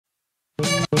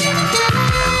Nothing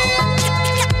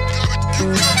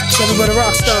but a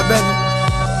rock star, baby.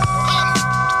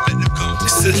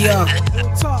 CDR.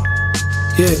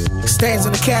 Yeah, stains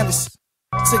on the canvas.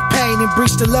 Took pain and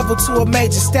breached the level to a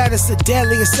major status, a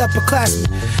deadliest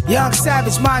upperclassman. Young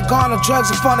savage, mind gone on drugs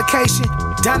and fornication.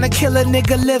 Down to kill a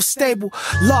nigga, live stable.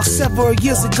 Lost several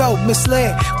years ago,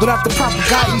 misled without the proper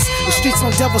guidance. The streets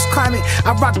on devil's climate.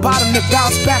 I rock bottom and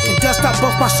bounce back and dust out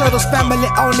both my shoulders. Family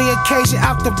on the occasion,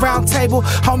 out the round table.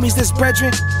 Homies, this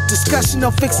brethren. Discussion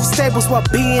on fixing stables while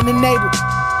being enabled.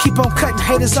 Keep on cutting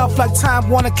haters off like Time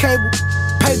Warner cable.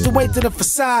 Paved the way to the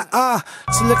facade,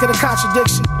 so look at the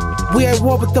contradiction. We at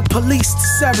war with the police to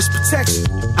service protection.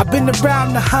 I've been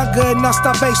around the hunger and no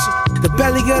starvation. The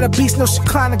belly of the beast, no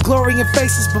Shekinah glory in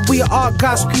faces, but we are all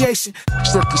God's creation.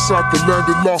 Stuck inside the land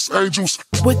of lost angels.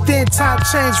 Within time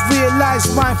change, realize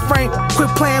mind frame.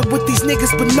 Quit playing with these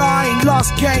niggas, but no, I ain't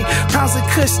lost game. Pounds of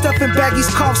kush, stuffing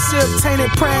baggies, cough, syrup, tainted,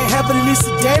 praying heavenly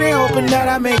sedated, hoping that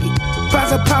I make it.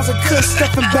 Pounds of kush,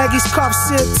 stuffing baggies, cough,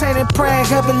 syrup, tainted, praying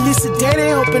heavenly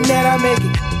sedated, hoping that I make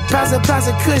it. Pounds of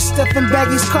kush, stuffing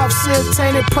baggies, cough, syrup,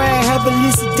 tainted, praying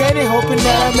heavenly sedated, hoping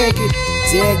that I make it.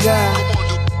 Dear God.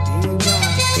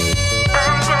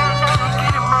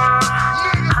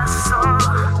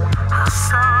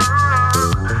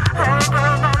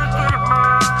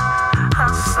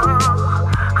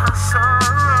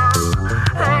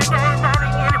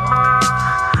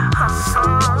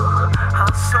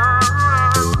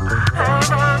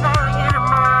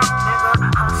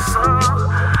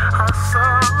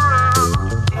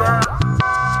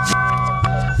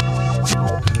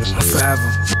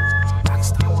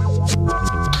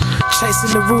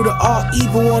 Chasing the root of all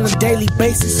evil on a daily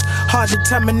basis. Hard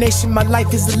determination, my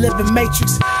life is a living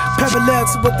matrix. Parallel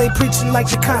to what they preaching like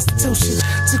the Constitution.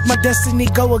 Took my destiny,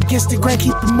 go against the grain,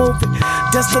 keep it moving.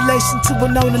 Desolation to a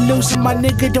known illusion. My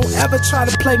nigga, don't ever try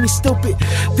to play me stupid.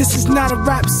 This is not a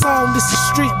rap song, this is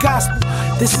street gospel.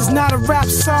 This is not a rap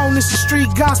song, this is street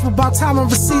gospel. About time I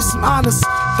receive some honors.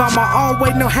 Found my own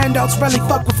way, no handouts, rarely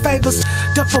fuck with favors.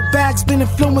 Duffel bags been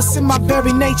influencing my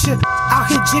very nature. Out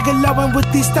here gigoloing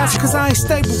with these thoughts cause I ain't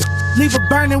stable. Leave it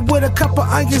burning with a couple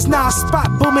onions, now I spot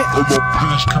booming.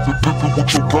 MLPs keep it pimpin'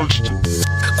 with your gangster.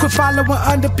 Quit following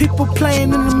under people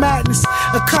playing in the madness.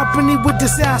 Accompanied with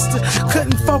disaster.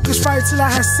 Couldn't focus right till I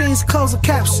had scenes close a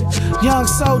caption. Young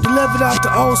soul delivered out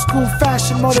the old school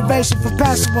fashion. Motivation for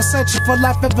passion while searching for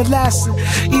life everlasting.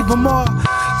 Even more,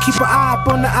 keep an eye up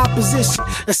on the opposition.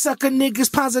 The sucker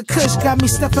niggas, pounds of kush, got me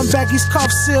stuffing baggies,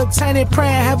 cough, syrup, tainted,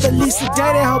 praying heavenly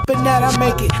sedated, hoping that I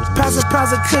make it. Pounds of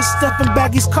kush, stuffing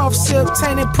baggies, cough, syrup,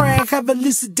 tainted, praying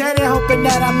heavenly sedated, hoping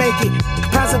that I make it.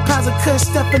 Pounds of kush,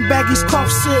 stuffing baggies,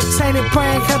 cough, syrup, tainted,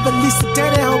 praying heavenly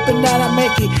sedated, hoping that I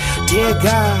make it. Dear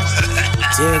God,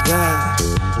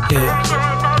 yeah.